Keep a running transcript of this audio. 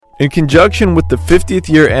In conjunction with the 50th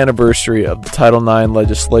year anniversary of the Title IX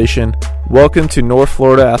legislation, welcome to North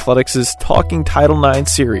Florida Athletics' Talking Title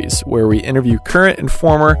IX series, where we interview current and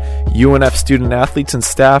former UNF student athletes and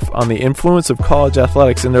staff on the influence of college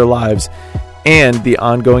athletics in their lives and the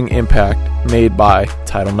ongoing impact made by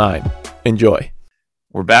Title IX. Enjoy.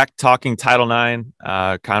 We're back talking Title IX,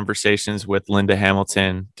 conversations with Linda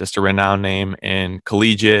Hamilton, just a renowned name in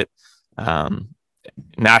collegiate,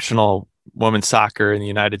 national women's soccer in the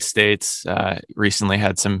United States. Recently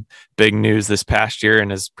had some big news this past year and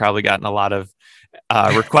has probably gotten a lot of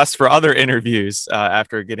requests for other interviews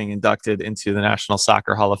after getting inducted into the National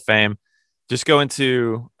Soccer Hall of Fame. Just go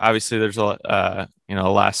into, obviously there's the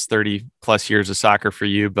last 30 plus years of soccer for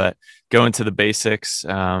you, but go into the basics,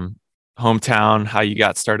 hometown, how you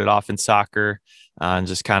got started off in soccer, and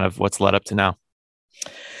just kind of what's led up to now.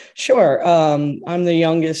 Sure. I'm the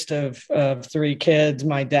youngest of three kids.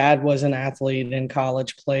 My dad was an athlete in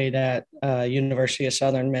college, played at University of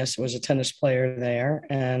Southern Miss, was a tennis player there.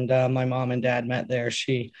 And my mom and dad met there.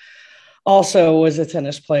 She also was a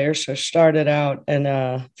tennis player. So started out in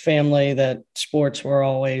a family that sports were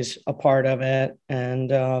always a part of it,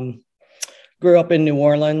 and grew up in New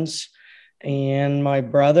Orleans. And my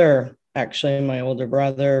brother, actually my older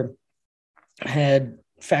brother, had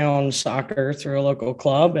found soccer through a local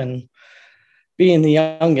club, and being the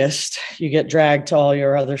youngest, you get dragged to all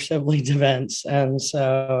your other siblings' events. And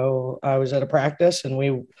so I was at a practice and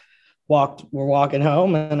we're walking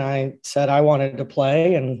home, and I said I wanted to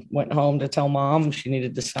play, and went home to tell mom she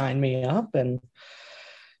needed to sign me up. And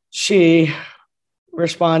she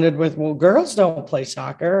responded with, "Well, girls don't play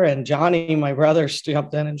soccer." And Johnny, my brother,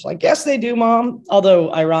 jumped in and was like, "Yes, they do, Mom."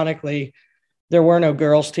 Although ironically, there were no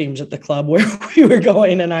girls teams at the club where we were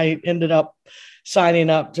going, and I ended up signing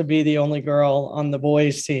up to be the only girl on the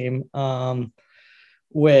boys team,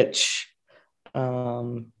 which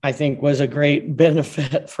I think was a great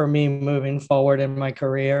benefit for me moving forward in my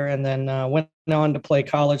career. And then went on to play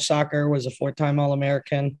college soccer, was a 4-time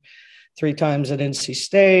All-American, 3 times at NC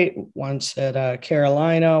State, once at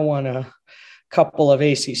Carolina, won a couple of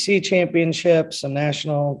ACC championships, a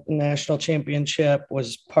national championship,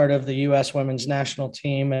 was part of the U.S. women's national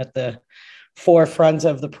team at the forefront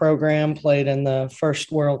of the program, played in the first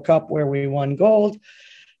World Cup where we won gold,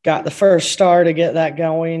 got the first star to get that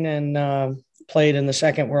going, and played in the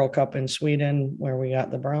second World Cup in Sweden where we got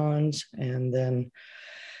the bronze. And then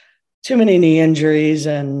too many knee injuries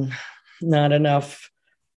and not enough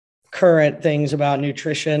current things about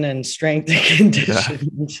nutrition and strength and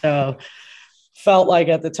conditioning. Yeah. So felt like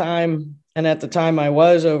at the time I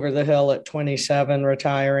was over the hill at 27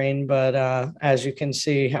 retiring, but as you can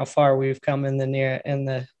see how far we've come in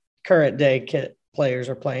the current day, players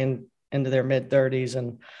are playing into their mid 30s.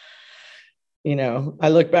 And, I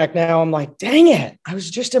look back now, I'm like, dang it, I was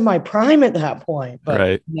just in my prime at that point. But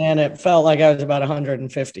right. Man, it felt like I was about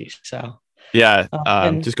 150. So yeah.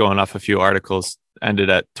 Just going off a few articles, ended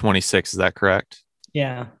at 26. Is that correct?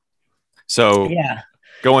 Yeah. So yeah.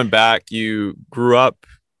 Going back, you grew up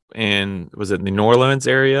in, was it the New Orleans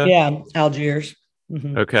area? Yeah, Algiers.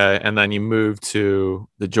 Mm-hmm. Okay. And then you moved to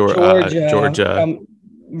the Georgia.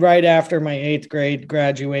 Right after my 8th grade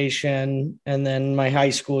graduation. And then my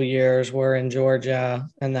high school years were in Georgia.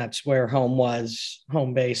 And that's where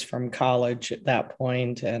home base from college at that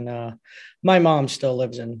point. And my mom still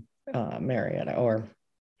lives in Marietta or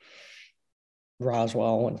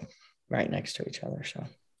Roswell, right next to each other.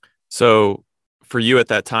 So for you at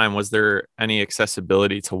that time, was there any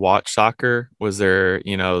accessibility to watch soccer? Was there,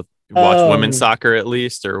 watch women's soccer at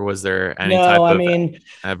least, or was there any type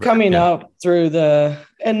of? Coming up through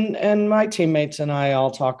and my teammates and I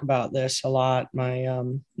all talk about this a lot. My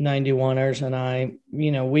 91ers and I,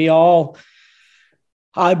 we all,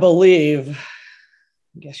 I believe,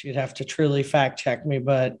 I guess you'd have to truly fact check me,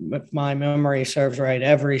 but if my memory serves right,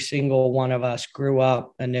 every single one of us grew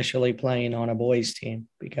up initially playing on a boys team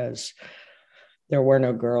because there were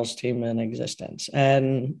no girls team in existence.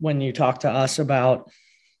 And when you talk to us about,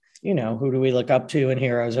 who do we look up to in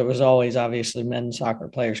heroes, it was always obviously men's soccer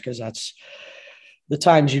players, because that's the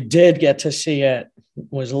times you did get to see it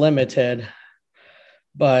was limited.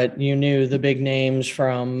 But you knew the big names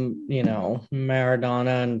from,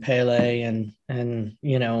 Maradona and Pele and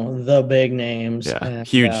the big names. Yeah, and,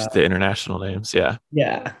 huge, the international names. Yeah.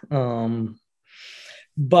 Yeah.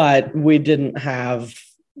 But we didn't have,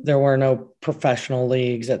 there were no professional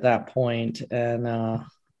leagues at that point. And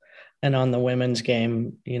on the women's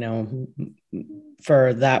game,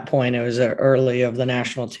 for that point, it was early of the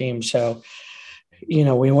national team. So,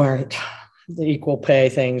 we weren't, the equal pay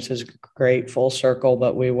things is great, full circle,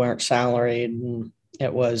 but we weren't salaried. And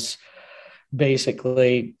it was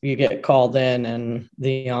basically you get called in and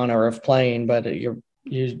the honor of playing, but you're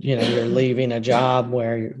leaving a job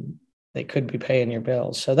where they could be paying your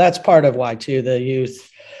bills. So that's part of why too, the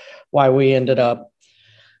youth, why we ended up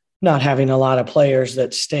not having a lot of players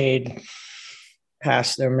that stayed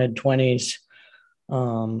past their mid-20s.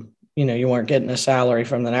 You weren't getting a salary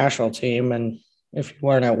from the national team, and if you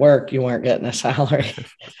weren't at work, you weren't getting a salary.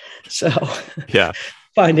 So yeah,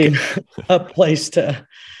 finding a place to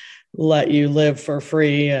let you live for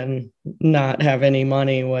free and not have any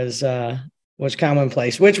money was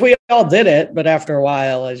commonplace, which we all did it. But after a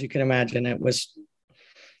while, as you can imagine, it was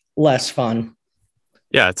less fun.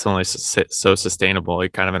 Yeah, it's only so sustainable. You're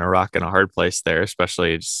kind of in a rock and a hard place there,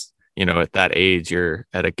 especially just, at that age, you're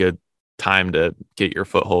at a good time to get your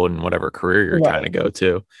foothold in whatever career you're trying to go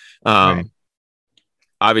to. Right.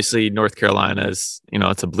 Obviously, North Carolina is,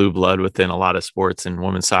 it's a blue blood within a lot of sports, and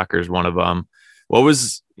women's soccer is one of them. What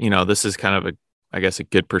was, this is kind of a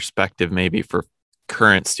good perspective maybe for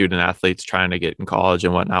current student athletes trying to get in college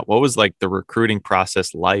and whatnot. What was like the recruiting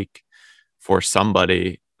process like for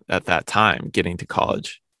somebody at that time getting to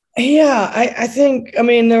college? Yeah, I think,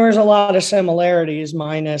 there was a lot of similarities,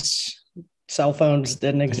 minus cell phones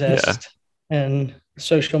didn't exist and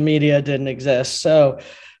social media didn't exist. So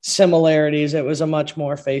similarities, it was a much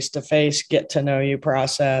more face-to-face, get to know you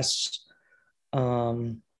process.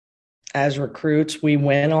 As recruits, we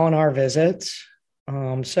went on our visits.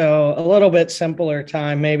 So a little bit simpler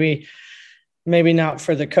time, maybe not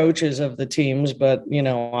for the coaches of the teams, but,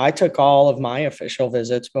 I took all of my official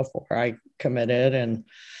visits before I committed, and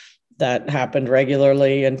that happened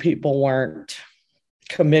regularly, and people weren't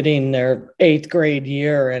committing their 8th grade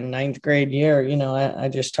year and 9th grade year. I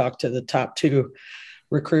just talked to the top 2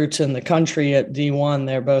 recruits in the country at D1.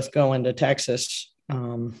 They're both going to Texas.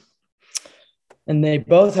 And they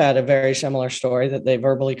both had a very similar story that they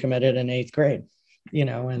verbally committed in 8th grade,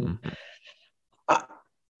 and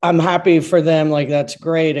I'm happy for them. Like, that's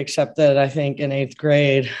great. Except that I think in 8th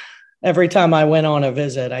grade, every time I went on a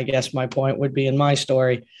visit, I guess my point would be in my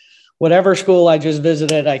story, whatever school I just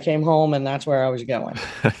visited, I came home and that's where I was going.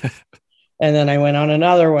 And then I went on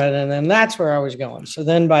another one, and then that's where I was going. So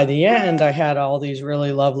then by the end, I had all these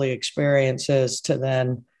really lovely experiences to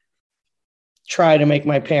then try to make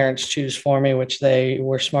my parents choose for me, which they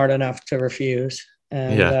were smart enough to refuse.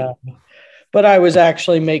 And, but I was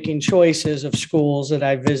actually making choices of schools that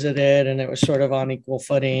I visited, and it was sort of on equal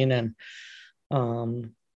footing. And,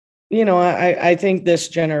 I think this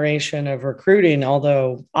generation of recruiting,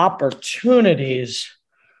 although opportunities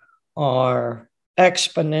are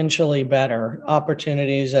exponentially better,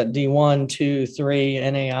 opportunities at D1, 2, 3,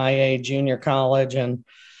 NAIA, junior college, and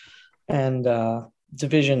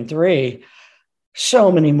Division III,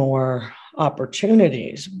 so many more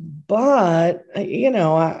opportunities. But,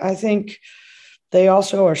 I think they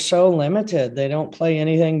also are so limited. They don't play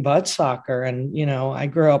anything but soccer. And, I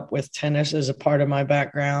grew up with tennis as a part of my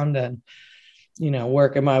background, and,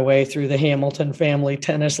 working my way through the Hamilton family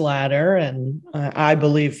tennis ladder. And I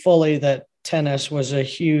believe fully that tennis was a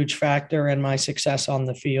huge factor in my success on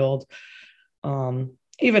the field.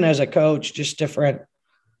 Even as a coach, just different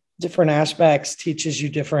aspects teaches you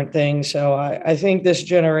different things. So I think this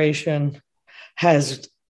generation has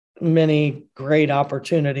many great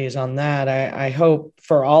opportunities on that. I hope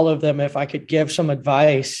for all of them, if I could give some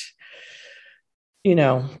advice,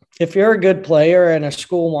 if you're a good player and a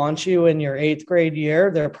school wants you in your 8th grade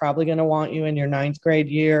year, they're probably going to want you in your 9th grade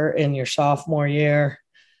year, in your sophomore year,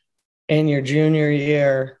 in your junior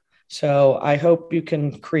year. So I hope you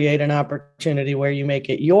can create an opportunity where you make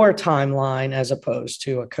it your timeline as opposed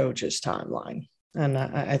to a coach's timeline. And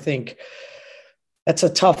I think that's a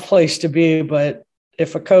tough place to be, but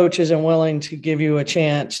if a coach isn't willing to give you a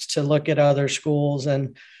chance to look at other schools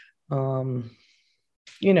and,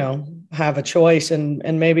 have a choice,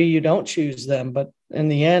 and maybe you don't choose them, but in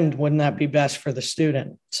the end, wouldn't that be best for the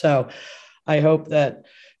student? So I hope that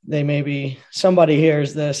maybe somebody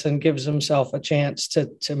hears this and gives themselves a chance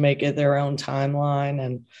to make it their own timeline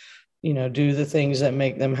and, do the things that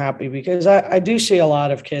make them happy. Because I do see a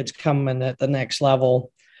lot of kids coming at the next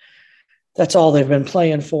level. That's all they've been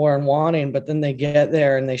playing for and wanting, but then they get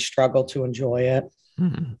there and they struggle to enjoy it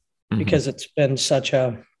because it's been such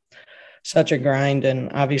a grind.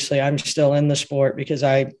 And obviously I'm still in the sport because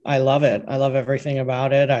I love it. I love everything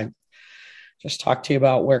about it. I just talked to you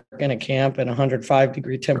about working at camp in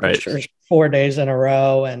 105-degree temperatures 4 days in a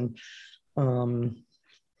row. And,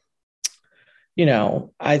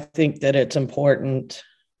 I think that it's important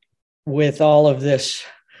with all of this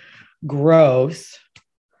growth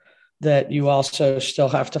that you also still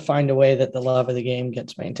have to find a way that the love of the game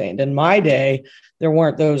gets maintained. In my day, there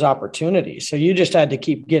weren't those opportunities. So you just had to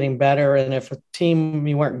keep getting better. And if a team,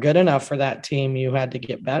 you weren't good enough for that team, you had to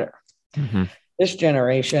get better. Mm-hmm. This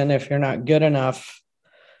generation, if you're not good enough,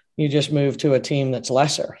 you just move to a team that's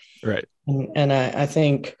lesser. Right. And I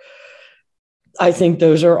think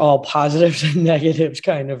those are all positives and negatives,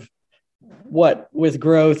 kind of what with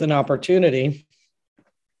growth and opportunity.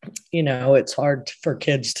 It's hard for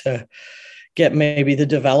kids to get maybe the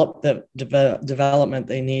development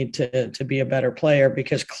they need to be a better player,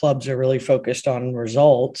 because clubs are really focused on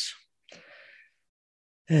results.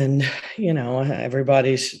 And,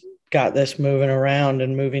 everybody's got this moving around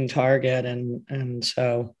and moving target. And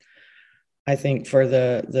so I think for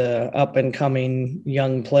the up and coming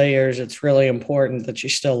young players, it's really important that you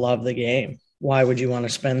still love the game. Why would you want to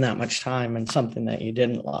spend that much time in something that you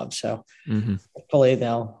didn't love? So hopefully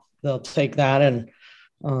they'll take that and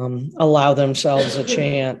allow themselves a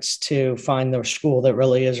chance to find the school that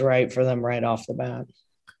really is right for them right off the bat.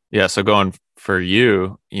 Yeah. So going for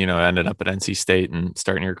you, ended up at NC State and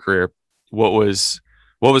starting your career. What was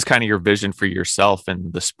kind of your vision for yourself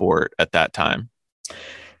in the sport at that time?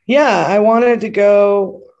 Yeah, I wanted to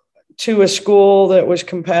go to a school that was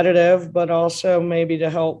competitive, but also maybe to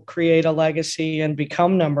help create a legacy and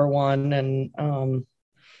become number one. And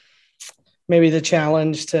maybe the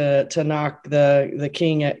challenge to knock the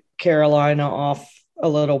king at Carolina off a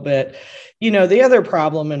little bit. The other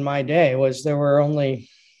problem in my day was there were only,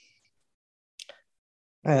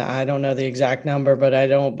 I don't know the exact number, but I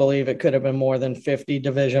don't believe it could have been more than 50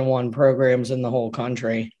 Division I programs in the whole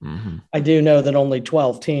country. Mm-hmm. I do know that only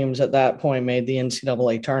 12 teams at that point made the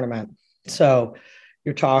NCAA tournament. So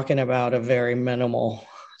you're talking about a very minimal.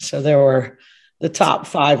 So there were the top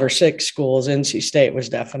 5 or 6 schools. NC State was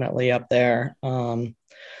definitely up there.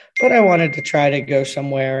 But I wanted to try to go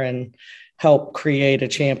somewhere and help create a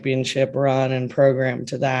championship run and program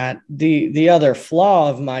to that. The other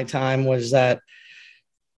flaw of my time was that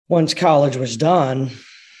once college was done,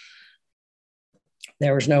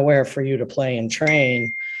 there was nowhere for you to play and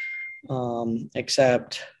train,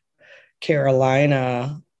 except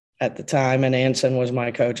Carolina at the time, and Anson was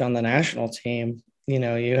my coach on the national team.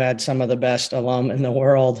 You had some of the best alum in the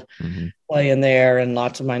world playing there, and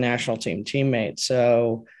lots of my national team teammates.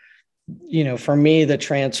 So, for me, the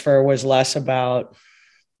transfer was less about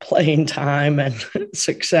playing time and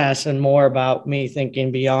success and more about me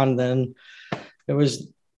thinking beyond then. It was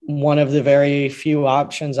one of the very few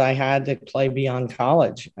options I had to play beyond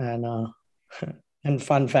college. And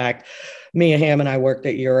fun fact, Mia Hamm and I worked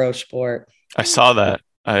at Eurosport. I saw that.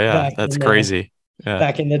 Yeah, that's crazy. Yeah.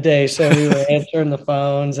 Back in the day. So we were answering the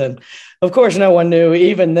phones, and of course, no one knew.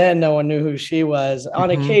 Even then, no one knew who she was. On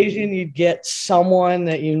occasion, you'd get someone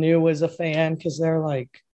that you knew was a fan, because they're like,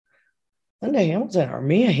 Linda Hamilton or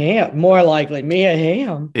Mia Hamm, more likely Mia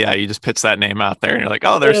Hamm. Yeah, you just pitch that name out there and you're like,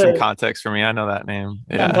 oh, there's some context for me. I know that name.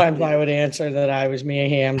 Yeah. Sometimes I would answer that I was Mia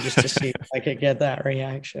Hamm just to see if I could get that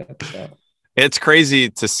reaction. So it's crazy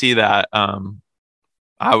to see that.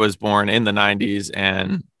 I was born in the 90s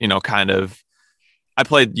and, I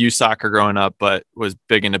played youth soccer growing up, but was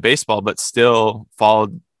big into baseball, but still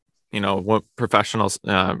followed, what professional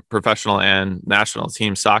and national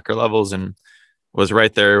team soccer levels, and was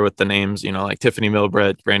right there with the names, like Tiffany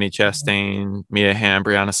Milbrett, Brandy Chastain, Mia Hamm,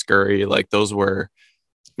 Brianna Scurry. Like those were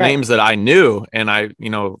names that I knew. And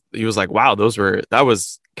he was like, wow, that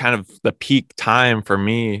was kind of the peak time for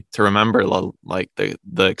me to remember like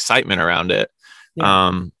the excitement around it.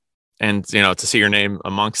 Yeah. And, to see your name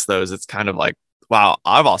amongst those, it's kind of like, wow,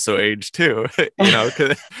 I've also aged too,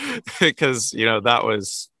 because,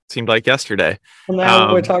 that seemed like yesterday. Well,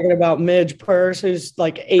 now we're talking about Midge Purse, who's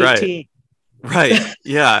like 18. Right.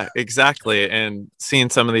 Yeah, exactly. And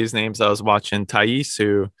seeing some of these names, I was watching Thais,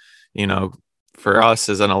 who, for us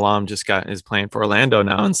as an alum, is playing for Orlando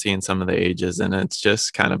now, and seeing some of the ages, and it's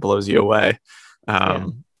just kind of blows you away.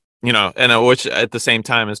 And which at the same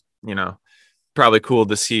time is, probably cool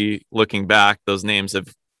to see looking back, those names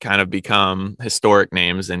have kind of become historic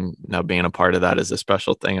names, and being a part of that is a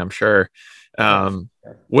special thing, I'm sure. Did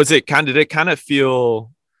it kind of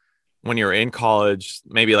feel when you were in college,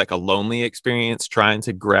 maybe like a lonely experience trying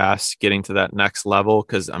to grasp getting to that next level?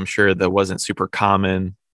 Because I'm sure that wasn't super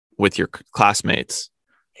common with your classmates.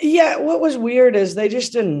 Yeah. What was weird is they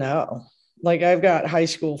just didn't know. Like, I've got high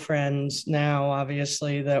school friends now,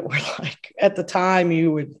 obviously, that were like, at the time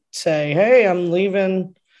you would say, hey, I'm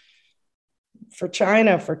leaving for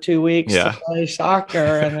China for 2 weeks to play soccer.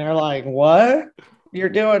 And they're like, what? You're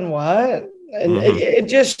doing what? And it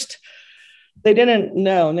just, They didn't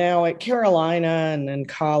know. Now at Carolina and in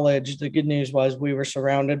college, the good news was we were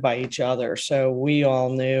surrounded by each other. So we all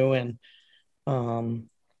knew. And, um,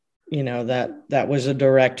 that was a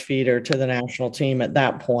direct feeder to the national team at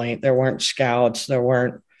that point. There weren't scouts. There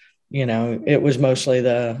weren't, it was mostly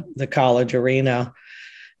the college arena.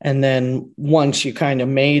 And then once you kind of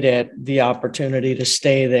made it, the opportunity to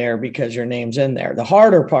stay there because your name's in there. The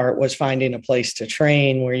harder part was finding a place to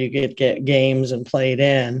train where you could get games and played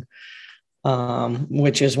in,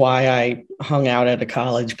 which is why I hung out at a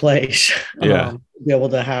college place, Yeah. to be able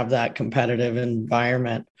to have that competitive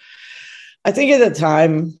environment. I think at the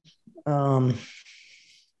time,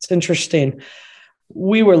 it's interesting.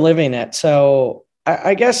 We were living it. So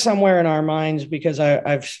I guess somewhere in our minds, because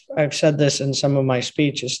I've said this in some of my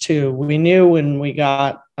speeches too, we knew when we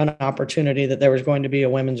got an opportunity that there was going to be a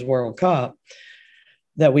Women's World Cup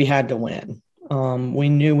that we had to win. We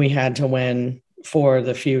knew we had to win for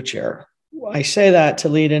the future. I say that to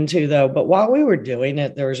lead into though, but while we were doing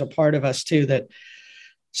it, there was a part of us too that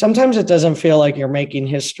sometimes it doesn't feel like you're making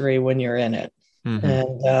history when you're in it. Mm-hmm.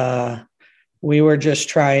 And we were just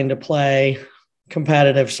trying to play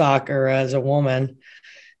competitive soccer as a woman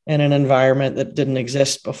in an environment that didn't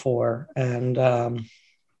exist before. And,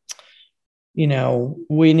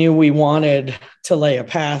 we knew we wanted to lay a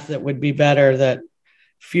path that would be better, that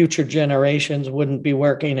future generations wouldn't be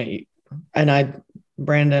working at,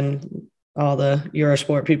 Brandon, all the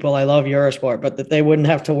Eurosport people, I love Eurosport, but that they wouldn't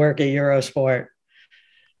have to work at Eurosport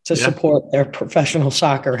to support their professional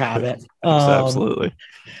soccer habit. Absolutely.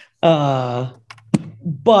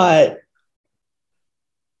 But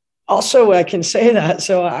also I can say that.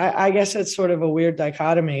 So I guess it's sort of a weird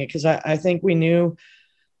dichotomy because I think we knew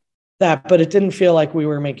that, but it didn't feel like we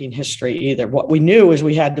were making history either. What we knew is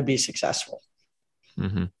we had to be successful.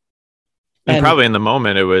 Mm-hmm. And probably in the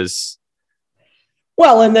moment it was.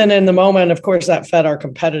 Well, and then in the moment, of course, that fed our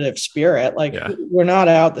competitive spirit. We're not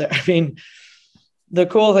out there. I mean, the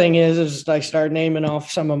cool thing is I started naming off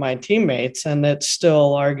some of my teammates, and it's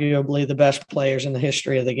still arguably the best players in the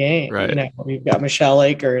history of the game. Right. We've got Michelle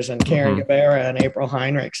Akers and Karen Guevara and April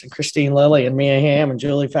Heinrichs and Christine Lilly and Mia Hamm and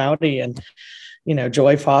Julie Foudy and,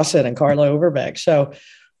 Joy Fawcett and Carla Overbeck. So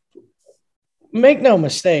make no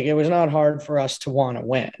mistake, it was not hard for us to want to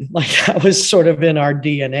win. That was sort of in our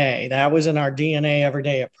DNA. That was in our DNA every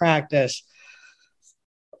day at practice.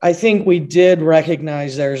 I think we did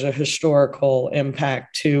recognize there's a historical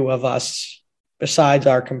impact too of us, besides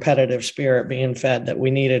our competitive spirit being fed, that we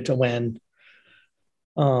needed to win,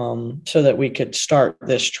 so that we could start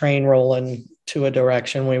this train rolling to a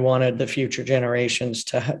direction we wanted the future generations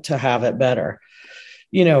to have it better.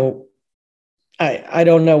 I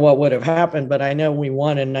don't know what would have happened, but I know we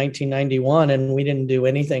won in 1991 and we didn't do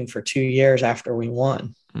anything for 2 years after we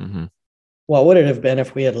won. Mm-hmm. What would it have been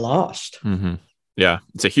if we had lost? Mm-hmm. Yeah,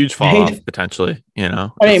 it's a huge fall off potentially,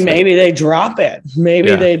 maybe they drop it.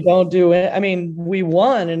 Maybe they don't do it. I mean, we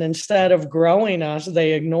won, and instead of growing us,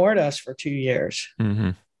 they ignored us for 2 years. Mm-hmm.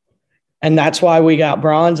 And that's why we got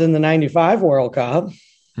bronze in the 95 World Cup.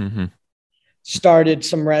 Mm-hmm. Started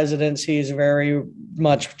some residencies very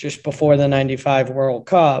much just before the 95 World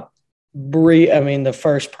Cup. The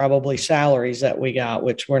first probably salaries that we got,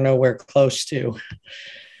 which we're nowhere close to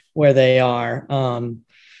where they are.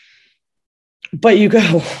 But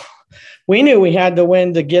we knew we had to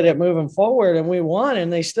win to get it moving forward, and we won,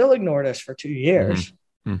 and they still ignored us for 2 years.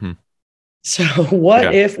 Mm-hmm. So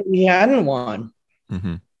what if we hadn't won?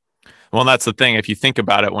 Mm-hmm. Well, that's the thing. If you think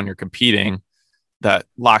about it, when you're competing, that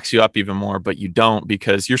locks you up even more, but you don't,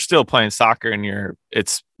 because you're still playing soccer and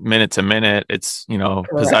it's minute to minute. It's,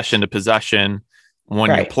 possession to possession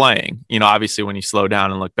when you're playing, obviously when you slow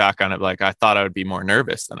down and look back on it, I thought I would be more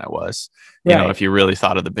nervous than I was, if you really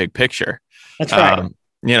thought of the big picture. That's right.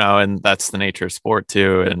 And that's the nature of sport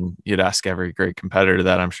too. And you'd ask every great competitor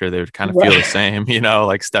that, I'm sure they would kind of feel the same,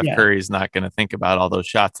 Steph Curry's not going to think about all those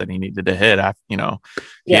shots that he needed to hit after,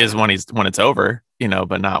 he is when it's over,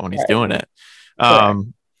 but not when he's doing it.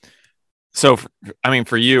 So,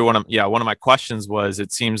 for you, one of my questions was,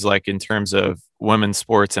 it seems like in terms of women's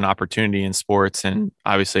sports and opportunity in sports, and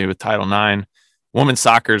obviously with Title IX, women's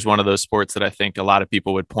soccer is one of those sports that I think a lot of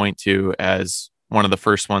people would point to as one of the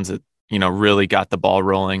first ones that, really got the ball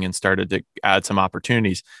rolling and started to add some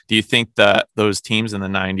opportunities. Do you think that those teams in the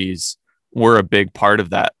 90s were a big part of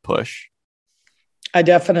that push? I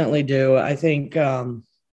definitely do. I think, I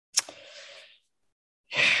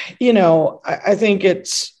think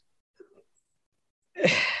it's,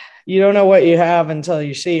 you don't know what you have until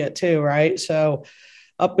you see it too, right? So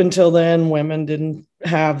up until then, women didn't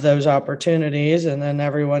have those opportunities. And then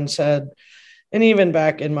everyone said, And even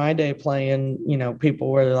back in my day playing, people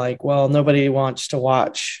were like, well, nobody wants to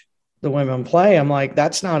watch the women play. I'm like,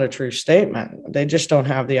 that's not a true statement. They just don't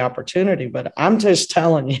have the opportunity. But I'm just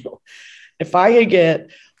telling you, if I could get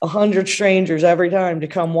 100 strangers every time to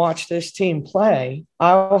come watch this team play,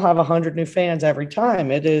 I will have 100 new fans every time.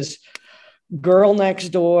 It is girl next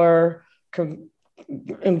door,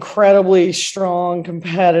 incredibly strong,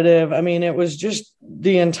 competitive. I mean, it was just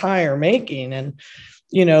the entire making. And,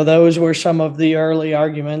 those were some of the early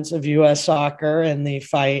arguments of U.S. soccer and the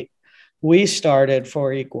fight we started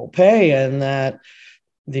for equal pay. And that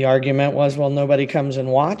the argument was, well, nobody comes and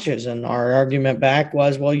watches. And our argument back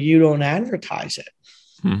was, well, you don't advertise it.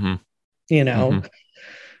 Mm-hmm.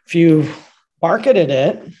 If you marketed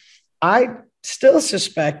it, I still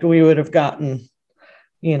suspect we would have gotten,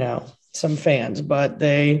 some fans, but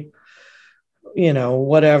they,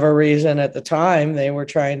 whatever reason at the time, they were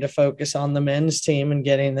trying to focus on the men's team and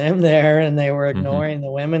getting them there. And they were ignoring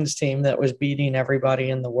the women's team that was beating everybody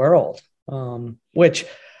in the world. Which,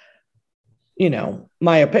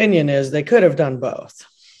 my opinion is they could have done both.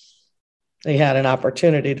 They had an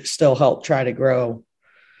opportunity to still help try to grow.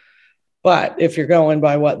 But if you're going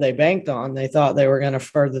by what they banked on, they thought they were going to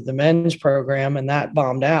further the men's program, and that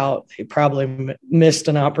bombed out. They probably missed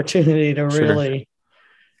an opportunity to really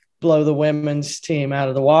blow the women's team out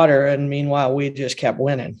of the water. And meanwhile, we just kept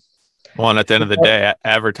winning. Well, and at the end of the day,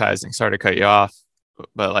 advertising, sorry to cut you off,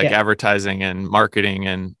 but advertising and marketing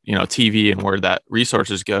and, TV and where that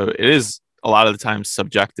resources go, it is a lot of the time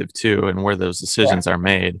subjective too, and where those decisions are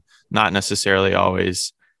made, not necessarily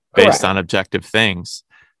always based on objective things.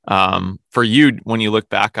 For you, when you look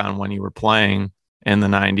back on when you were playing in the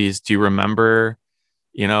 90s, do you remember,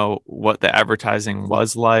 what the advertising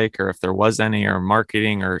was like, or if there was any, or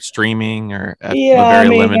marketing or streaming, or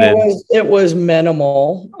limited? It was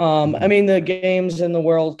minimal. The games in the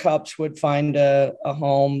World Cups would find a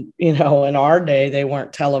home, in our day, they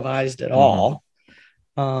weren't televised at all.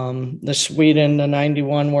 The Sweden, the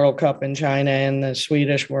 91 World Cup in China and the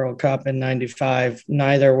Swedish World Cup in 95,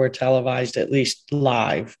 neither were televised, at least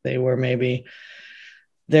live. They were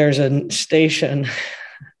there's a station,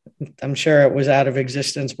 I'm sure it was out of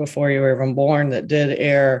existence before you were even born, that did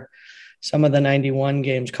air some of the 91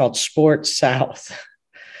 games called Sports South.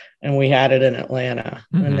 And we had it in Atlanta,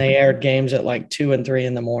 and they aired games at like 2 and 3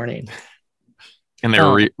 in the morning. And they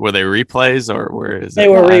were they replays, or where is it? They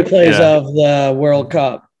were replays of the World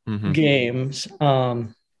Cup games.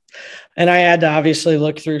 And I had to obviously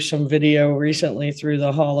look through some video recently through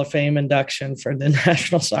the Hall of Fame induction for the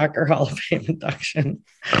National Soccer Hall of Fame induction.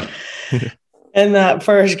 And that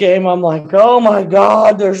first game, I'm like, oh my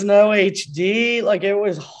God, there's no HD. Like, it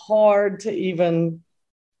was hard to even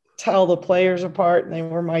tell the players apart, and they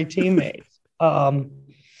were my teammates. Because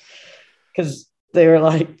they were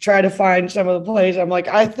like, try to find some of the plays. I'm like,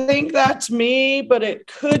 I think that's me, but it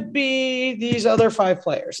could be these other 5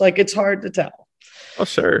 players. Like, it's hard to tell. Oh,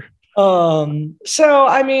 sure. So,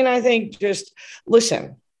 I think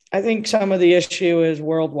I think some of the issue is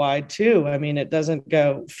worldwide too. It doesn't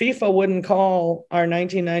go, FIFA wouldn't call our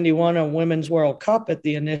 1991 a Women's World Cup at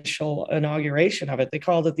the initial inauguration of it. They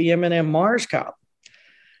called it the M&M Mars Cup.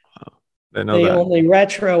 They only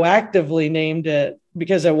retroactively named it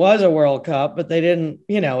because it was a World Cup, but they didn't,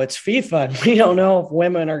 it's FIFA. And we don't know if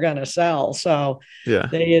women are going to sell. So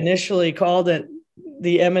they initially called it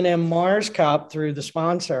the M&M Mars Cup through the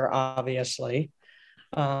sponsor, obviously.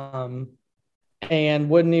 And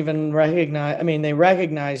wouldn't even recognize, they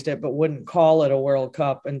recognized it, but wouldn't call it a World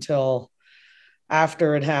Cup until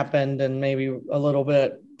after it happened, and maybe a little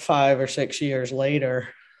bit 5 or 6 years later.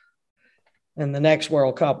 And the next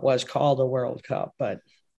World Cup was called a World Cup. But,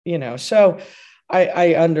 so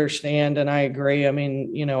I understand and I agree. At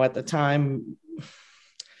the time,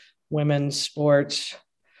 women's sports,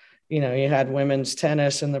 you had women's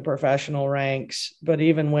tennis in the professional ranks, but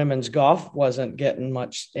even women's golf wasn't getting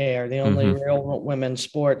much air. The only real women's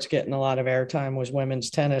sports getting a lot of airtime was women's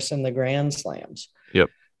tennis and the Grand Slams. Yep.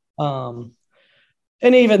 And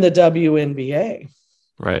even the WNBA.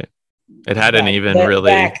 Right. It hadn't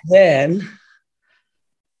back then.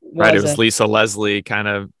 Right. It was Lisa Leslie, kind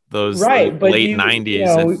of those late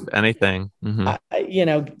 90s, if anything.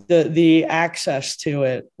 The access to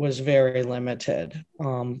it was very limited.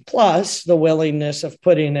 Plus the willingness of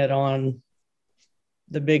putting it on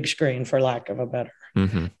the big screen, for lack of a better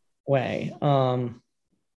way.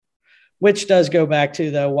 Which does go back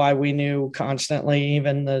to why we knew constantly,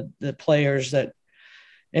 even the players that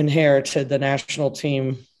inherited the national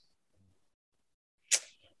team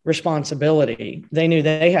responsibility, they knew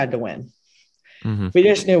they had to win. We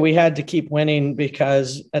just knew we had to keep winning,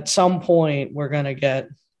 because at some point we're going to get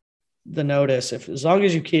the notice. If as long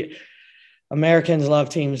as you keep Americans love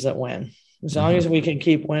teams that win. As long as we can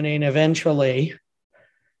keep winning, eventually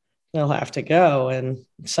they'll have to go. And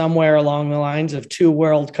somewhere along the lines of 2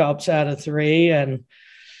 World Cups out of 3 and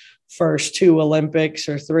first 2 Olympics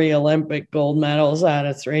or 3 Olympic gold medals out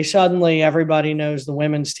of 3, suddenly everybody knows the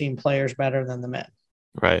women's team players better than the men.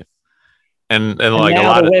 Right. And like now a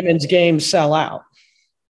lot the of women's games sell out.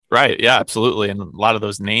 Right. Yeah, absolutely. And a lot of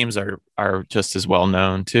those names are just as well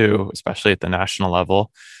known too, especially at the national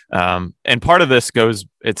level. And part of this goes,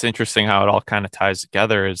 it's interesting how it all kind of ties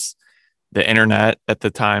together is the internet at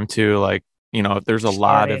the time too. Like, there's a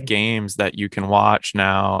lot of games that you can watch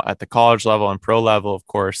now at the college level and pro level, of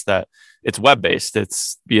course, that it's web-based,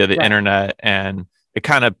 it's via the internet, and it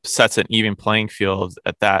kind of sets an even playing field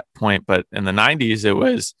at that point. But in the 90s, it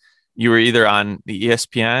was, you were either on the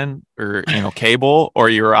ESPN or, cable, or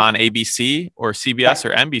you were on ABC or CBS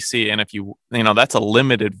or NBC. And if that's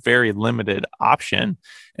a very limited option,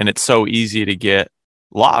 and it's so easy to get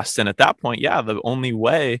lost. And at that point, the only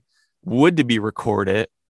way would to be record it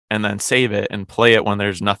and then save it and play it when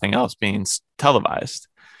there's nothing else being televised.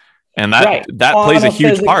 And that plays a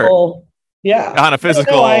huge part. Yeah. On a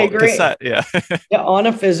physical cassette. Yeah. On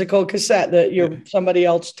a physical cassette that somebody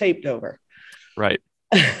else taped over. Right.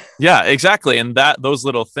 Yeah, exactly. And those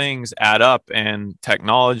little things add up, and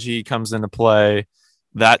technology comes into play.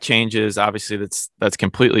 That changes. Obviously, that's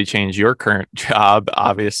completely changed your current job,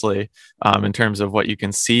 obviously, in terms of what you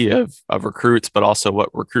can see of recruits, but also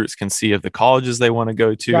what recruits can see of the colleges they want to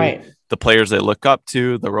go to, the players they look up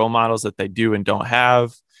to, the role models that they do and don't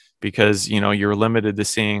have, because, you're limited to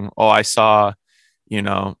seeing, I saw,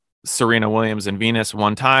 Serena Williams and Venus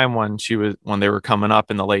one time when they were coming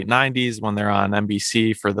up in the late 90s, when they're on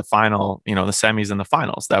NBC for the final, the semis and the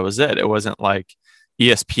finals. That was it. It wasn't like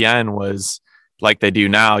ESPN was like they do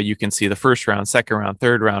now. You can see the first round, second round,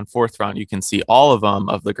 third round, fourth round. You can see all of them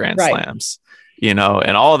of the Grand Slams, and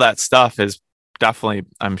all of that stuff is definitely,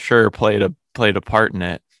 I'm sure, played a part in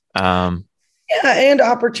it. And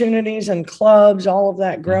opportunities and clubs, all of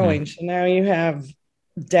that growing. So now you have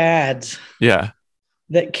dads. Yeah.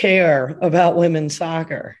 That care about women's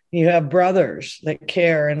soccer. You have brothers that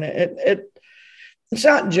care, and it's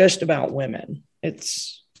not just about women.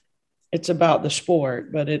 It's about the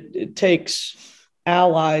sport, but it takes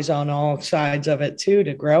allies on all sides of it too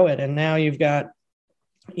to grow it. And now you've got,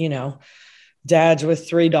 dads with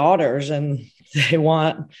 3 daughters, and they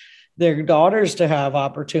want their daughters to have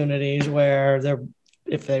opportunities where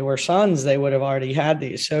if they were sons, they would have already had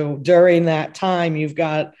these. So during that time, you've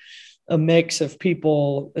got a mix of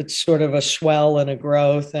people. It's sort of a swell and a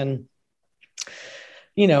growth, and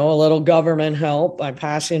a little government help by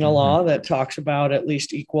passing a law that talks about at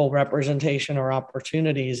least equal representation or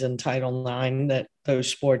opportunities in Title IX, that those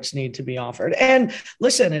sports need to be offered. And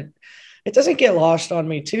listen, it doesn't get lost on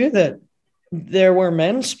me too that there were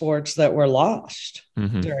men's sports that were lost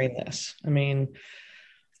during this. I mean,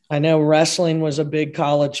 I know wrestling was a big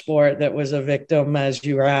college sport that was a victim as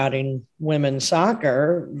you were adding women's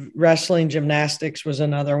soccer. Wrestling, gymnastics was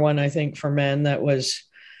another one, I think, for men that was,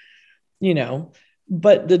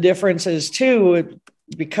 but the difference is too,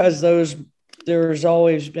 because there's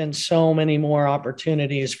always been so many more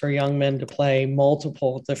opportunities for young men to play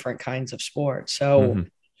multiple different kinds of sports. So,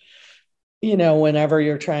 whenever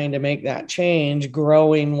you're trying to make that change,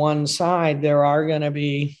 growing one side, there are going to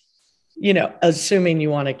be, assuming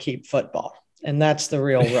you want to keep football, and that's the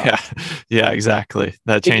real rub. Yeah, exactly.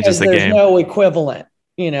 That changes the game. There's no equivalent,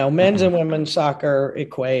 men's and women's soccer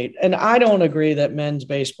equate. And I don't agree that men's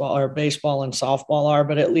baseball and softball are,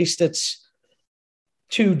 but at least it's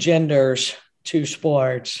 2 genders, 2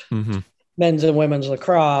 sports, men's and women's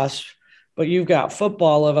lacrosse. But you've got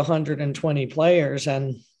football of 120 players,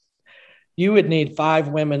 and you would need 5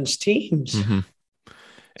 women's teams.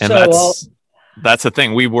 And that's the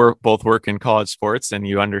thing. We both work in college sports, and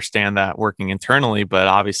you understand that working internally, but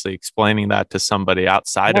obviously explaining that to somebody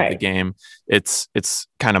outside of the game, it's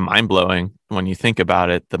kind of mind blowing when you think about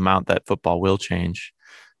it, the amount that football will change,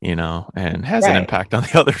 and has an impact on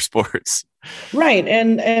the other sports. Right.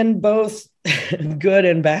 And both good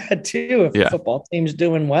and bad too. If the football team's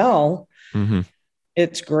doing well,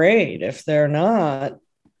 it's great. If they're not,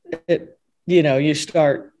 you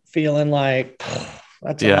start feeling like,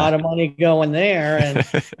 that's a lot of money going there. And,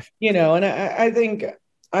 and I think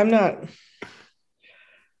I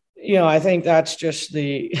think that's just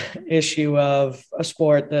the issue of a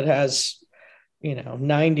sport that has,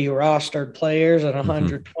 90 rostered players and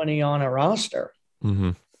 120 on a roster,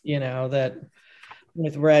 that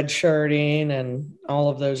with red shirting and all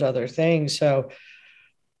of those other things. So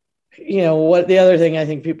what the other thing I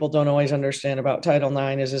think people don't always understand about Title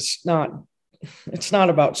IX is it's not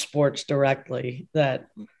about sports directly, that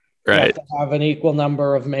you have Right. to have an equal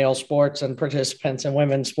number of male sports and participants in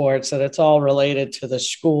women's sports, that it's all related to the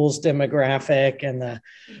school's demographic and the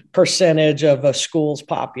percentage of a school's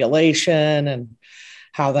population and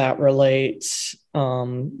how that relates.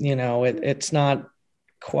 It's not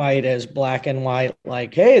quite as black and white,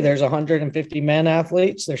 like, hey, there's 150 men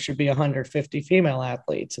athletes, there should be 150 female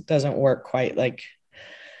athletes. It doesn't work quite like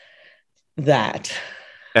that.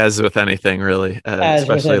 As with anything, really, As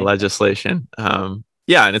with especially anything. legislation.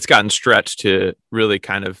 Yeah, and it's gotten stretched to really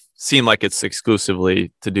kind of seem like it's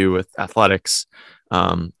exclusively to do with athletics,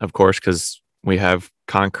 of course, because we have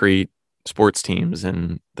concrete sports teams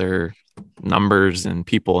and their numbers and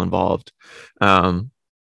people involved.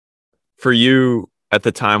 For you at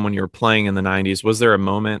the time when you were playing in the 90s, was there a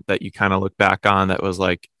moment that you kind of look back on that was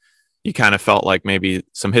like, you kind of felt like maybe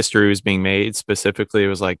some history was being made specifically? It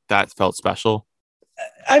was like that felt special.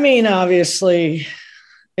 I mean, obviously,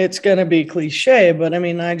 it's going to be cliche, but I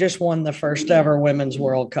mean, I just won the first ever Women's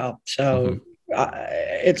World Cup. Mm-hmm. So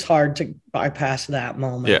it's hard to bypass that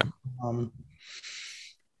moment. Yeah. Um,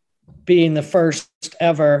 Being the first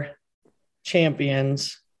ever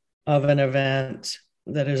champions of an event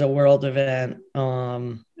that is a world event,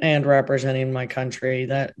 and representing my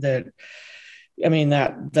country, I mean,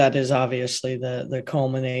 that is obviously the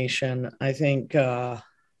culmination. I think,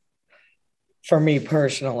 for me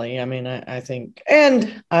personally, I mean, I think,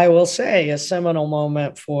 and I will say, a seminal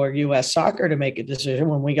moment for U.S. soccer to make a decision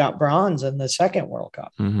when we got bronze in the second World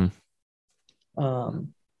Cup. Mm-hmm.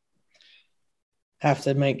 Have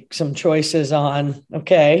to make some choices on,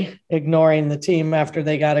 okay, ignoring the team after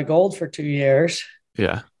they got a gold for 2 years.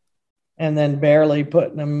 Yeah. And then barely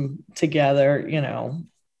putting them together.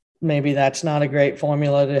 Maybe that's not a great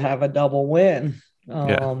formula to have a double win.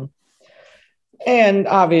 Yeah. And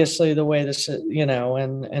obviously the way this, and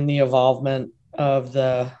the involvement of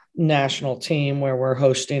the national team, where we're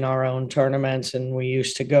hosting our own tournaments, and we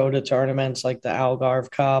used to go to tournaments like the Algarve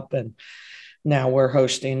Cup, and now we're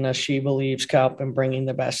hosting the She Believes Cup and bringing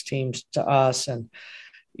the best teams to us, and,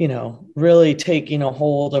 really taking a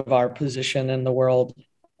hold of our position in the world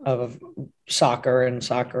of soccer and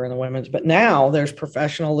the women's. But now there's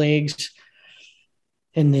professional leagues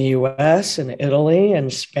in the US and Italy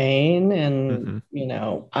and Spain and,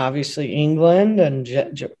 Mm-hmm. Obviously England and,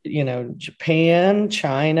 Japan,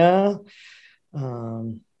 China,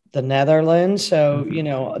 the Netherlands. So,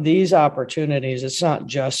 Mm-hmm. these opportunities, it's not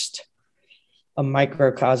just a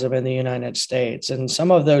microcosm in the United States. And some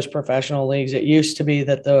of those professional leagues, it used to be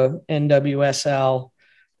that the NWSL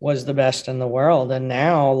was the best in the world. And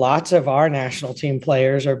now lots of our national team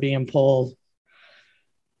players are being pulled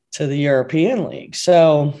to the European League.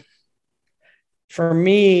 So for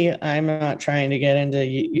me, I'm not trying to get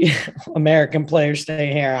into American players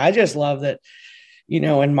stay here. I just love that,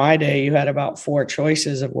 in my day, you had about 4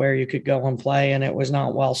 choices of where you could go and play, and it was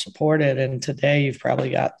not well supported. And today you've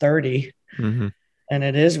probably got 30, Mm-hmm. and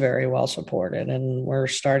it is very well supported. And we're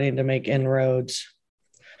starting to make inroads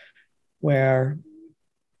where,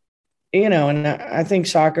 and I think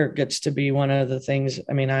soccer gets to be one of the things.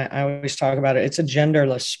 I mean, I always talk about it. It's a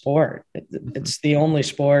genderless sport. It's the only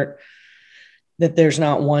sport that there's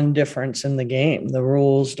not one difference in the game. The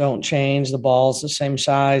rules don't change. The ball's the same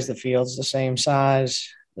size. The field's the same size.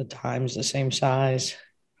 The time's the same size,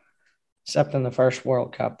 except in the first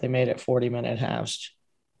World Cup, they made it 40-minute halves.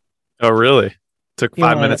 Oh, really? Took You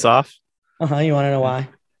 5 minutes want off? You want to know why?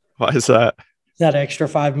 Why is that? That extra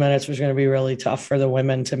 5 minutes was going to be really tough for the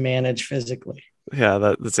women to manage physically.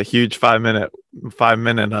 Yeah, that's a huge 5 minute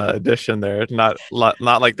addition there. Not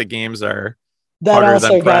like the games are That harder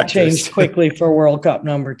than also got practice. changed quickly for World Cup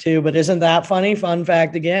number 2, but isn't that funny? Fun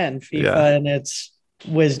fact again, Yeah. FIFA and its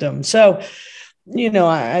wisdom. So,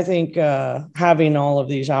 I think having all of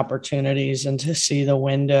these opportunities and to see the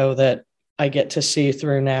window that I get to see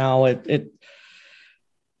through now,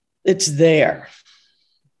 it's there.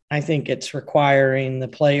 I think it's requiring the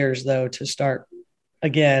players, though, to start,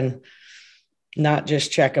 again, not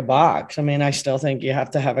just check a box. I mean, I still think you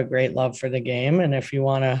have to have a great love for the game. And if you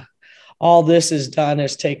want to, all this is done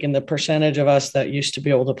is taking the percentage of us that used to be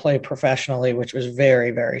able to play professionally, which was very,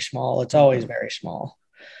 very small. It's always very small.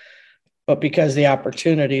 But because the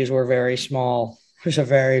opportunities were very small, there's a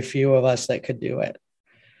very few of us that could do it.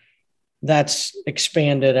 That's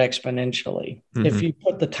expanded exponentially. Mm-hmm. If you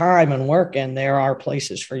put the time and work in, there are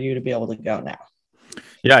places for you to be able to go now.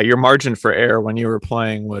 Yeah, your margin for error when you were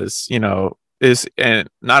playing was, and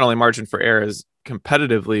not only margin for error is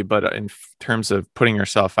competitively, but in terms of putting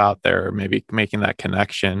yourself out there, maybe making that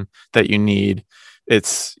connection that you need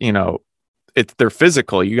it's, they're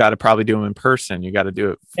physical. You got to probably do them in person. You got to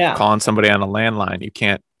do it calling somebody on a landline. You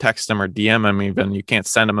can't text them or DM them. Even you can't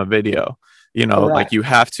send them a video, Correct. like you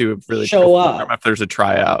have to really show up if there's a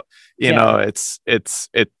tryout,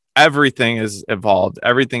 everything is evolved.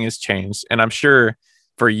 Everything has changed. And I'm sure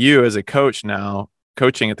for you as a coach now,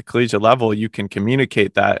 coaching at the collegiate level, you can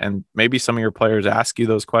communicate that. And maybe some of your players ask you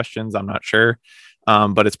those questions. I'm not sure.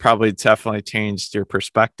 But it's probably definitely changed your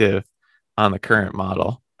perspective on the current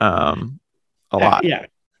model. A lot. Yeah,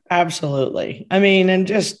 absolutely. I mean, and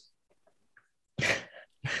just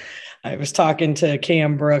I was talking to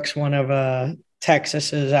Cam Brooks, one of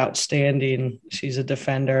Texas's outstanding. She's a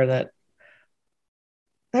defender that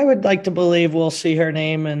I would like to believe we'll see her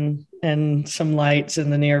name and some lights in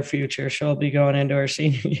the near future. She'll be going into her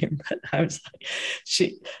senior year. But I was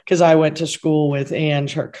like, because I went to school with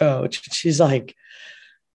Ange, her coach. She's like,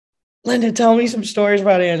 Linda, tell me some stories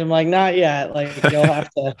about Ange. I'm like, not yet. Like, you'll have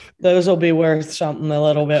to, those will be worth something a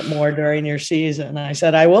little bit more during your season. I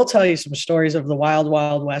said, I will tell you some stories of the wild,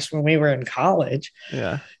 wild west when we were in college.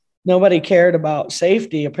 Yeah. Nobody cared about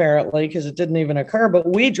safety, apparently, because it didn't even occur.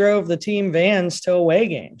 But we drove the team vans to away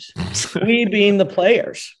games, we being the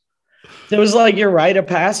players. It was like your rite of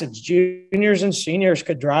passage. Juniors and seniors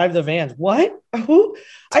could drive the vans. What? Who?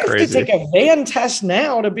 I have to take a van test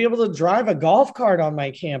now to be able to drive a golf cart on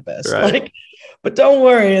my campus. Right. But don't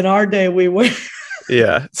worry, in our day, we were.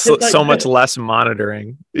 Yeah. So much less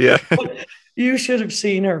monitoring. Yeah. You should have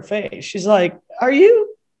seen her face. She's like,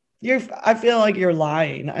 I feel like you're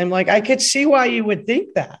lying. I'm like, I could see why you would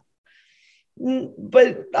think that,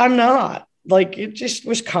 but I'm not. Like, it just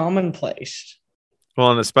was commonplace.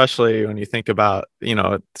 Well, and especially when you think about,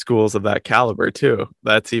 schools of that caliber too,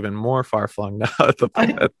 that's even more far flung now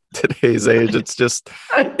at today's age. It's just,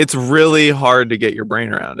 it's really hard to get your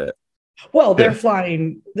brain around it. Well, they're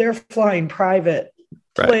flying private.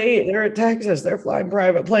 Right. They're at Texas. They're flying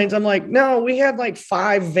private planes. I'm like, no, we had like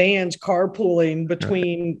 5 vans carpooling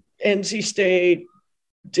between NC State,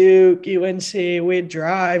 Duke, UNC. We'd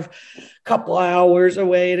drive a couple hours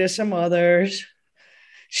away to some others.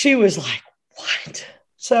 She was like, what?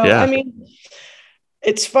 So, I mean,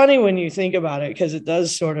 it's funny when you think about it, because it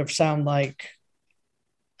does sort of sound like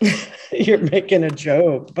you're making a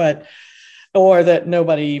joke, or that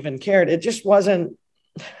nobody even cared. It just wasn't.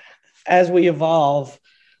 As we evolve,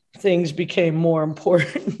 things became more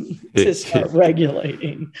important to start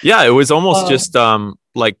regulating. Yeah, it was almost just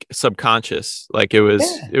like subconscious. Like it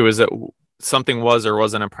was something was or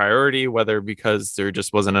wasn't a priority, whether because there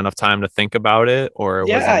just wasn't enough time to think about it,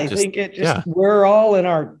 or I think it just we're all in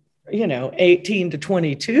our 18 to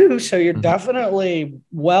 22, so you're definitely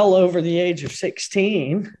well over the age of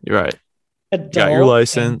 16. You're right. Adult, got your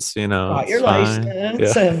license, got your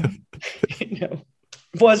license, and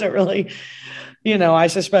wasn't really, I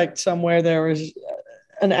suspect somewhere there was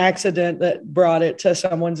an accident that brought it to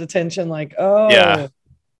someone's attention, like,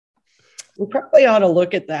 we probably ought to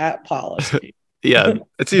look at that policy. Yeah,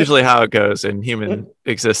 it's usually how it goes in human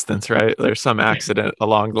existence, right? There's some accident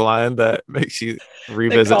along the line that makes you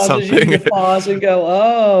revisit something. You to pause and go,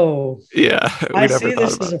 oh, yeah, I see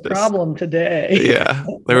this as a problem today. Yeah,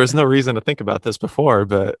 there was no reason to think about this before,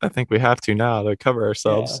 but I think we have to now to cover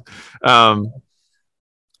ourselves. Yeah.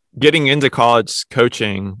 Getting into college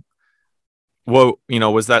coaching,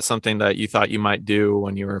 was that something that you thought you might do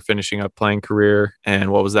when you were finishing up playing career?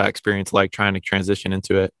 And what was that experience like trying to transition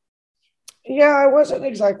into it? Yeah, I wasn't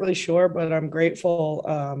exactly sure, but I'm grateful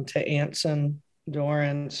to Anson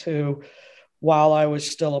Dorrance, who, while I was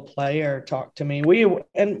still a player, talked to me.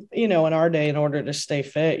 In our day, in order to stay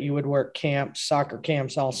fit, you would work soccer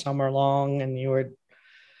camps all summer long, and you would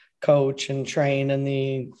coach and train in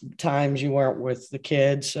the times you weren't with the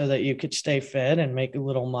kids so that you could stay fit and make a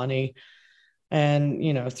little money. And,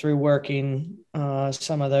 through working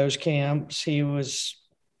some of those camps, he's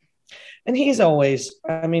always,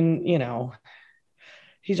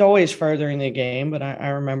 he's always furthering the game. But I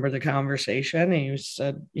remember the conversation. He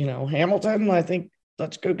said, Hamilton, I think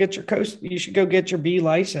let's go get your coach. You should go get your B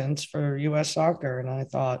license for U.S. soccer. And I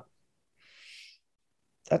thought,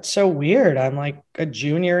 that's so weird. I'm like a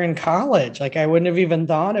junior in college. Like, I wouldn't have even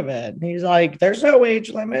thought of it. And he's like, there's no age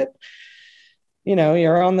limit.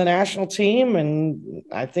 You're on the national team, and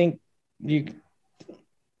I think you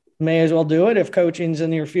may as well do it. If coaching's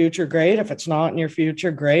in your future, great. If it's not in your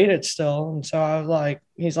future, great. It's still. And so I was like,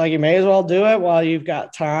 he's like, you may as well do it while you've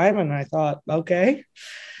got time. And I thought, okay.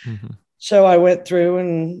 Mm-hmm. So I went through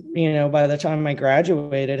and, by the time I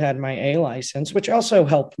graduated, had my A license, which also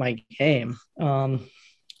helped my game.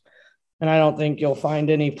 And I don't think you'll find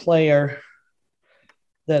any player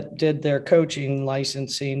that did their coaching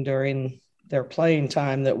licensing during their playing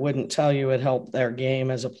time that wouldn't tell you it helped their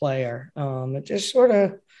game as a player. It just sort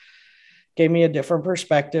of gave me a different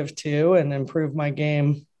perspective too, and improved my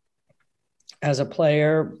game as a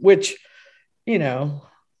player, which, you know,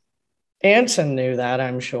 Anson knew that,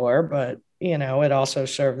 I'm sure, but, you know, it also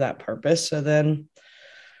served that purpose. So then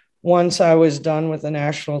once I was done with the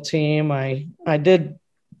national team, I did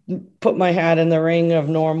put my hat in the ring of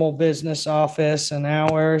normal business office and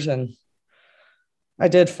hours, and I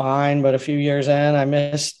did fine, but a few years in, I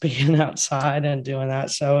missed being outside and doing that.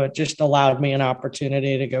 So it just allowed me an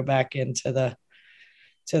opportunity to go back into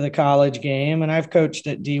the college game. And I've coached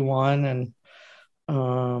at D1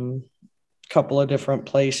 and couple of different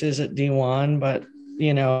places at D1, but,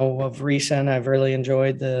 you know, of recent, I've really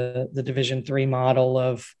enjoyed the Division III model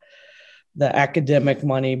of the academic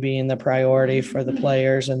money being the priority for the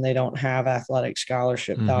players, and they don't have athletic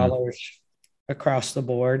scholarship dollars across the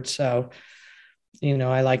board. So, you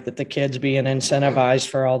know, I like that the kids being incentivized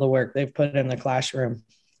for all the work they've put in the classroom,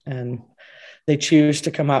 and they choose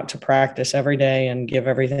to come out to practice every day and give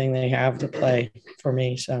everything they have to play for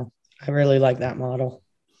me. So I really like that model.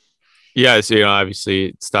 Yeah, so, you know, obviously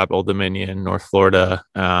it's Old Dominion, North Florida,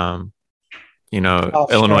 you know,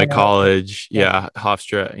 Hofstra, Illinois College,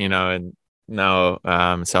 Hofstra, you know, and now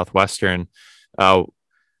Southwestern.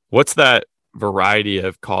 What's that variety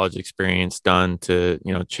of college experience done to,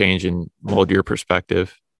 you know, change and mold your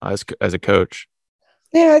perspective as a coach?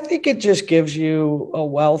 Yeah, I think it just gives you a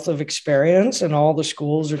wealth of experience, and all the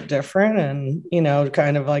schools are different. And, you know,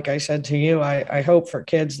 kind of like I said to you, I hope for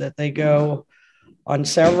kids that they go on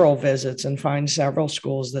several visits and find several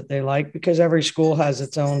schools that they like, because every school has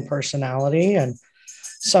its own personality, and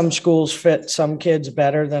some schools fit some kids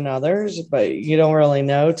better than others, but you don't really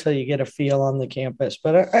know till you get a feel on the campus.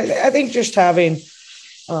 But I think just having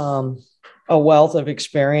a wealth of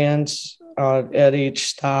experience at each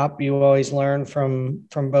stop, you always learn from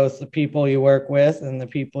both the people you work with and the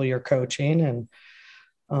people you're coaching. And,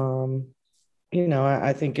 you know,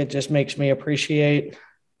 I think it just makes me appreciate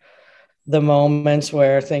the moments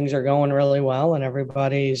where things are going really well and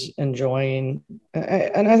everybody's enjoying.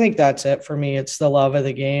 And I think that's it for me. It's the love of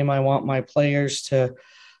the game. I want my players to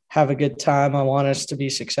have a good time. I want us to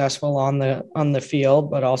be successful on the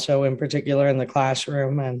field, but also in particular in the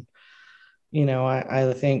classroom. And, you know,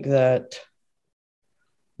 I think that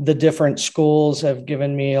the different schools have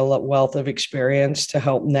given me a wealth of experience to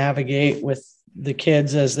help navigate with the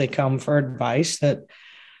kids as they come for advice. That,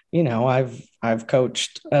 you know, I've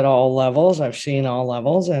coached at all levels. I've seen all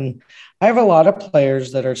levels, and I have a lot of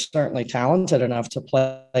players that are certainly talented enough to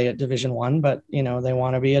play at Division I, but, you know, they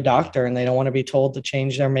want to be a doctor and they don't want to be told to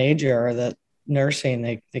change their major, or that nursing,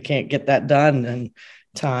 they can't get that done in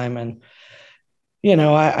time. And, you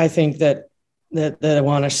know, I think that I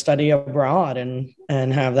want to study abroad and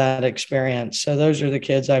have that experience. So those are the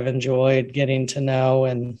kids I've enjoyed getting to know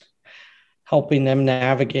and helping them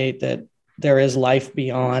navigate that there is life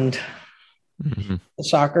beyond the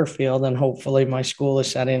soccer field. And hopefully my school is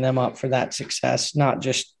setting them up for that success, not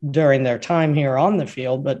just during their time here on the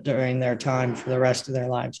field, but during their time for the rest of their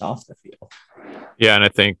lives off the field. Yeah. And I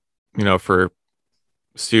think, you know, for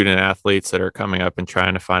student athletes that are coming up and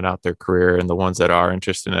trying to find out their career, and the ones that are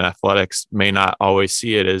interested in athletics may not always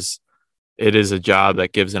see it as it is a job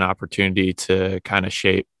that gives an opportunity to kind of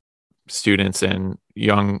shape students and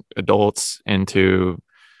young adults into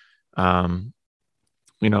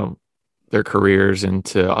you know, their careers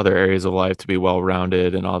into other areas of life, to be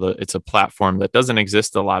well-rounded, and it's a platform that doesn't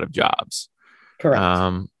exist a lot of jobs.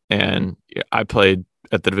 Correct. And I played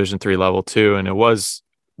at the Division III level too. And it was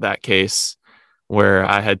that case where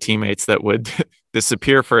I had teammates that would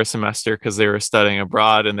disappear for a semester because they were studying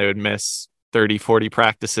abroad, and they would miss 30, 40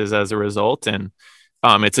 practices as a result. And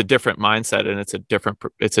it's a different mindset, and it's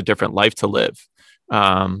a different life to live.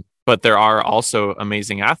 But there are also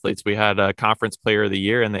amazing athletes. We had a conference player of the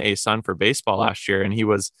year in the ASUN for baseball last year, and he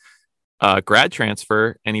was a grad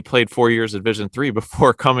transfer, and he played 4 years of Division III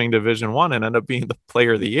before coming to Division I and ended up being the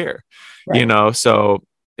player of the year. Right. You know, so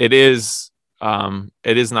it is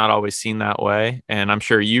not always seen that way. And I'm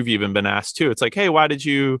sure you've even been asked too. It's like, hey, why did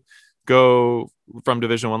you go from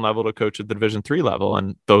Division I level to coach at the Division III level?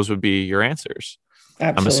 And those would be your answers.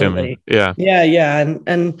 Absolutely. I'm assuming. Yeah. Yeah.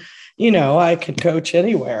 And, you know, I could coach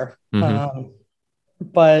anywhere.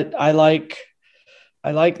 But I like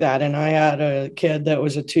that. And I had a kid that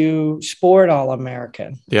was a 2-sport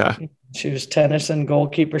All-American. Yeah. She was tennis and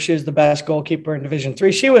goalkeeper. She was the best goalkeeper in Division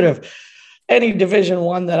III. She would have, any Division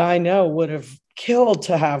I that I know would have killed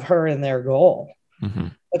to have her in their goal.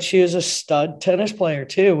 But she was a stud tennis player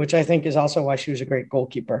too, which I think is also why she was a great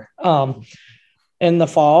goalkeeper. In the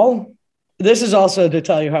fall, this is also to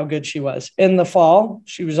tell you how good she was. In the fall,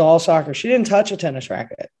 she was all soccer. She didn't touch a tennis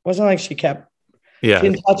racket. It wasn't like she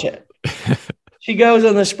didn't touch it. She goes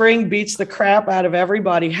in the spring, beats the crap out of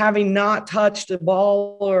everybody, having not touched a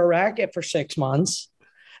ball or a racket for 6 months.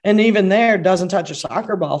 And even there, doesn't touch a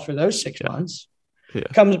soccer ball for those 6 months. Yeah.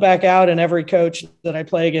 Comes back out, and every coach that I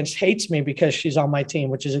play against hates me because she's on my team,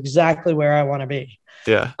 which is exactly where I want to be.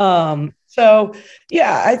 Yeah. So,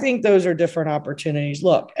 yeah, I think those are different opportunities.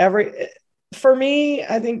 Look, for me,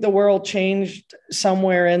 I think the world changed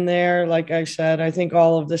somewhere in there. Like I said, I think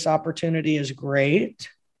all of this opportunity is great.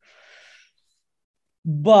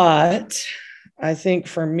 But I think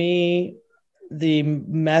for me, the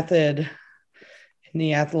method in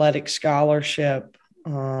the athletic scholarship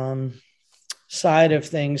side of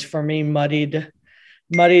things, for me, muddied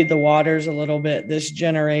the waters a little bit. This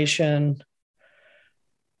generation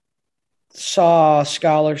saw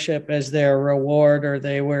scholarship as their reward, or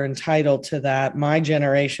they were entitled to that. My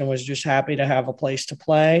generation was just happy to have a place to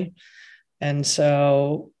play. And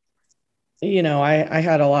so, I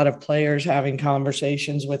had a lot of players having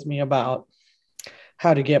conversations with me about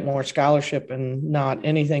how to get more scholarship, and not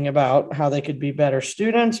anything about how they could be better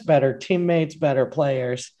students, better teammates, better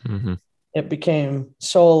players. Mm-hmm. It became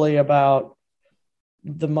solely about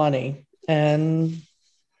the money. And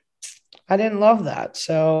I didn't love that.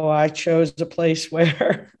 So I chose a place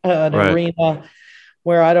where an arena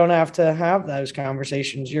where I don't have to have those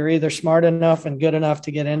conversations. You're either smart enough and good enough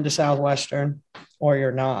to get into Southwestern, or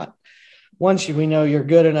you're not. Once we know you're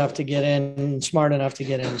good enough to get in, smart enough to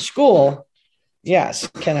get in school, yes.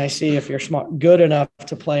 Can I see if you're good enough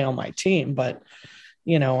to play on my team? But,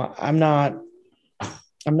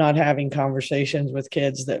 I'm not having conversations with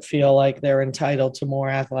kids that feel like they're entitled to more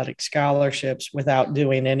athletic scholarships without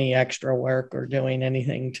doing any extra work or doing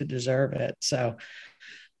anything to deserve it. So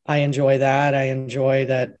I enjoy that. I enjoy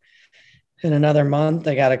that in another month,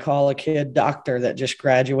 I got to call a kid doctor that just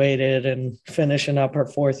graduated and finishing up her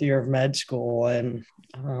 4th year of med school. And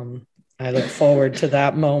I look forward to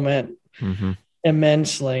that moment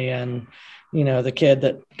immensely. And, the kid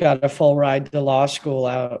that got a full ride to law school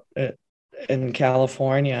out in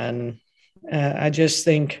California. And I just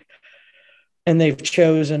think, and they've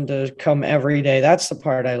chosen to come every day. That's the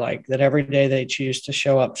part I like, that every day they choose to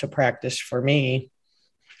show up to practice for me.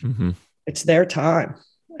 Mm-hmm. It's their time.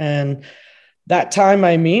 And that time,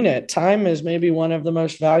 I mean it. Time is maybe one of the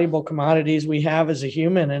most valuable commodities we have as a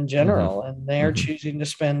human in general. And they're choosing to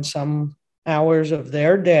spend some hours of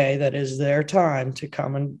their day that is their time to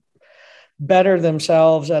come and better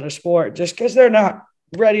themselves at a sport, just because they're not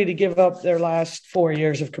ready to give up their last 4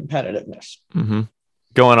 years of competitiveness. Mm-hmm.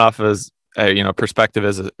 Going off as a perspective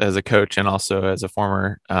as a coach and also as a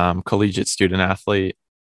former collegiate student athlete,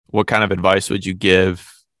 what kind of advice would you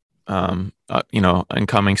give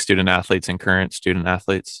incoming student athletes and current student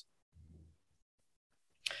athletes?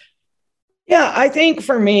 Yeah, I think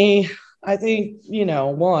for me,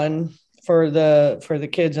 one, for the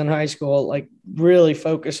kids in high school, like, really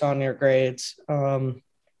focus on your grades,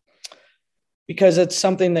 because it's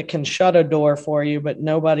something that can shut a door for you, but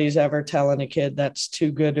nobody's ever telling a kid that's too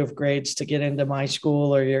good of grades to get into my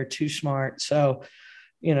school, or you're too smart. So,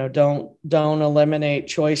 don't eliminate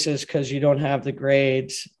choices because you don't have the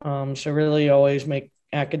grades. So really always make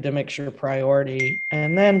academics your priority.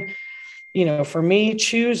 And then, for me,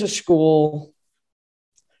 choose a school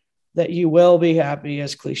that you will be happy,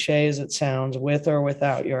 as cliche as it sounds, with or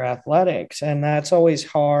without your athletics. And that's always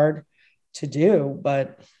hard to do,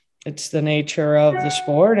 but it's the nature of the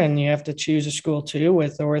sport. And you have to choose a school too,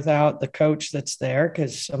 with or without the coach that's there.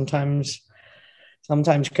 Because sometimes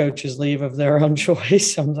coaches leave of their own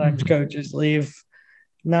choice. Sometimes coaches leave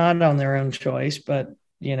not on their own choice, but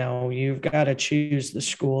you've got to choose the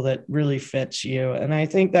school that really fits you. And I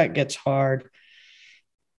think that gets hard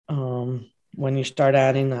when you start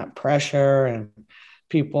adding that pressure and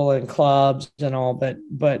people in clubs and all.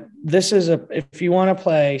 But this is if you want to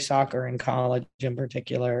play soccer in college in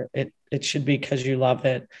particular, it should be because you love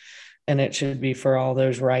it. And it should be for all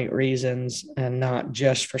those right reasons and not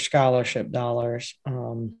just for scholarship dollars.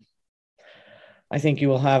 I think you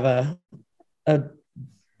will have a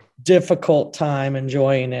difficult time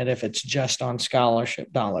enjoying it if it's just on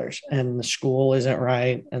scholarship dollars and the school isn't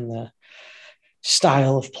right and the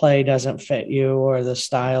style of play doesn't fit you or the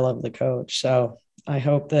style of the coach. So I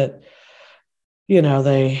hope that,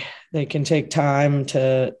 they can take time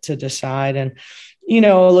to decide. And,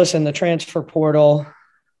 listen, the transfer portal,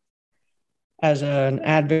 as an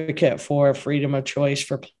advocate for freedom of choice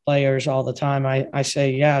for players all the time, I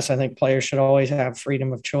say, yes, I think players should always have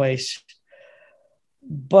freedom of choice.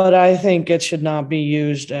 but I think it should not be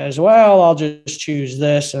used as, well, I'll just choose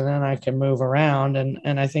this and then I can move around.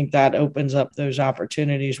 And I think that opens up those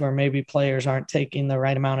opportunities where maybe players aren't taking the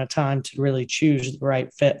right amount of time to really choose the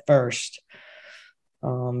right fit first,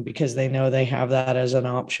 because they know they have that as an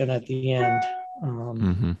option at the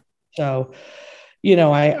end. So,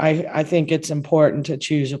 I think it's important to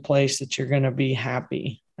choose a place that you're going to be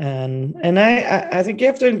happy. And I think you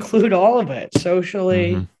have to include all of it: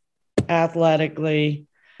 socially, athletically,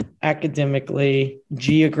 academically,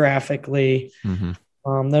 geographically.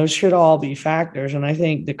 Those should all be factors. And I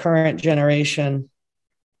think the current generation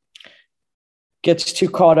gets too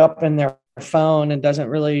caught up in their phone and doesn't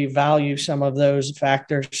really value some of those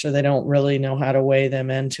factors. So they don't really know how to weigh them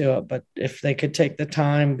into it. But if they could take the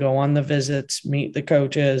time, go on the visits, meet the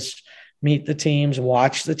coaches, meet the teams,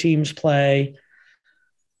 watch the teams play,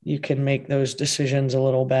 you can make those decisions a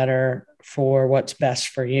little better for what's best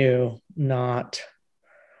for you, not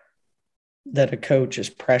that a coach is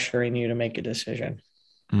pressuring you to make a decision.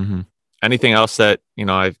 Anything else that,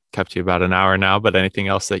 I've kept you about an hour now, but anything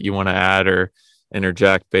else that you want to add or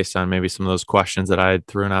interject based on maybe some of those questions that I had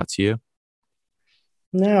thrown out to you?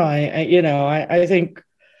 No, I think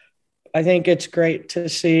it's great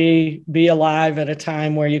to be alive at a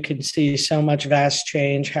time where you can see so much vast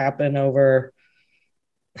change happen over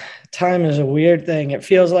time. Is a weird thing. It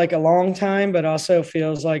feels like a long time, but also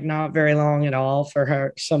feels like not very long at all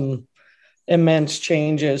for some immense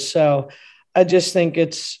changes. So I just think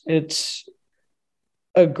it's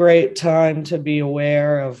a great time to be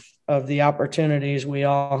aware of the opportunities we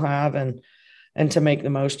all have and to make the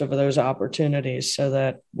most of those opportunities so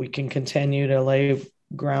that we can continue to lay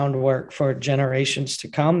groundwork for generations to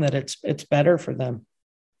come, that it's better for them.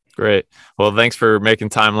 Great. Well, thanks for making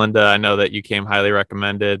time, Linda. I know that you came highly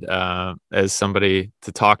recommended as somebody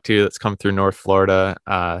to talk to that's come through North Florida.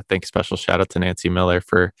 Thanks. Special shout out to Nancy Miller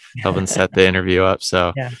for helping set the interview up.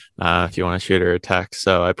 So if you want to shoot her a text.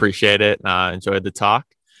 So I appreciate it. Enjoyed the talk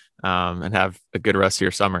and have a good rest of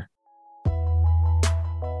your summer.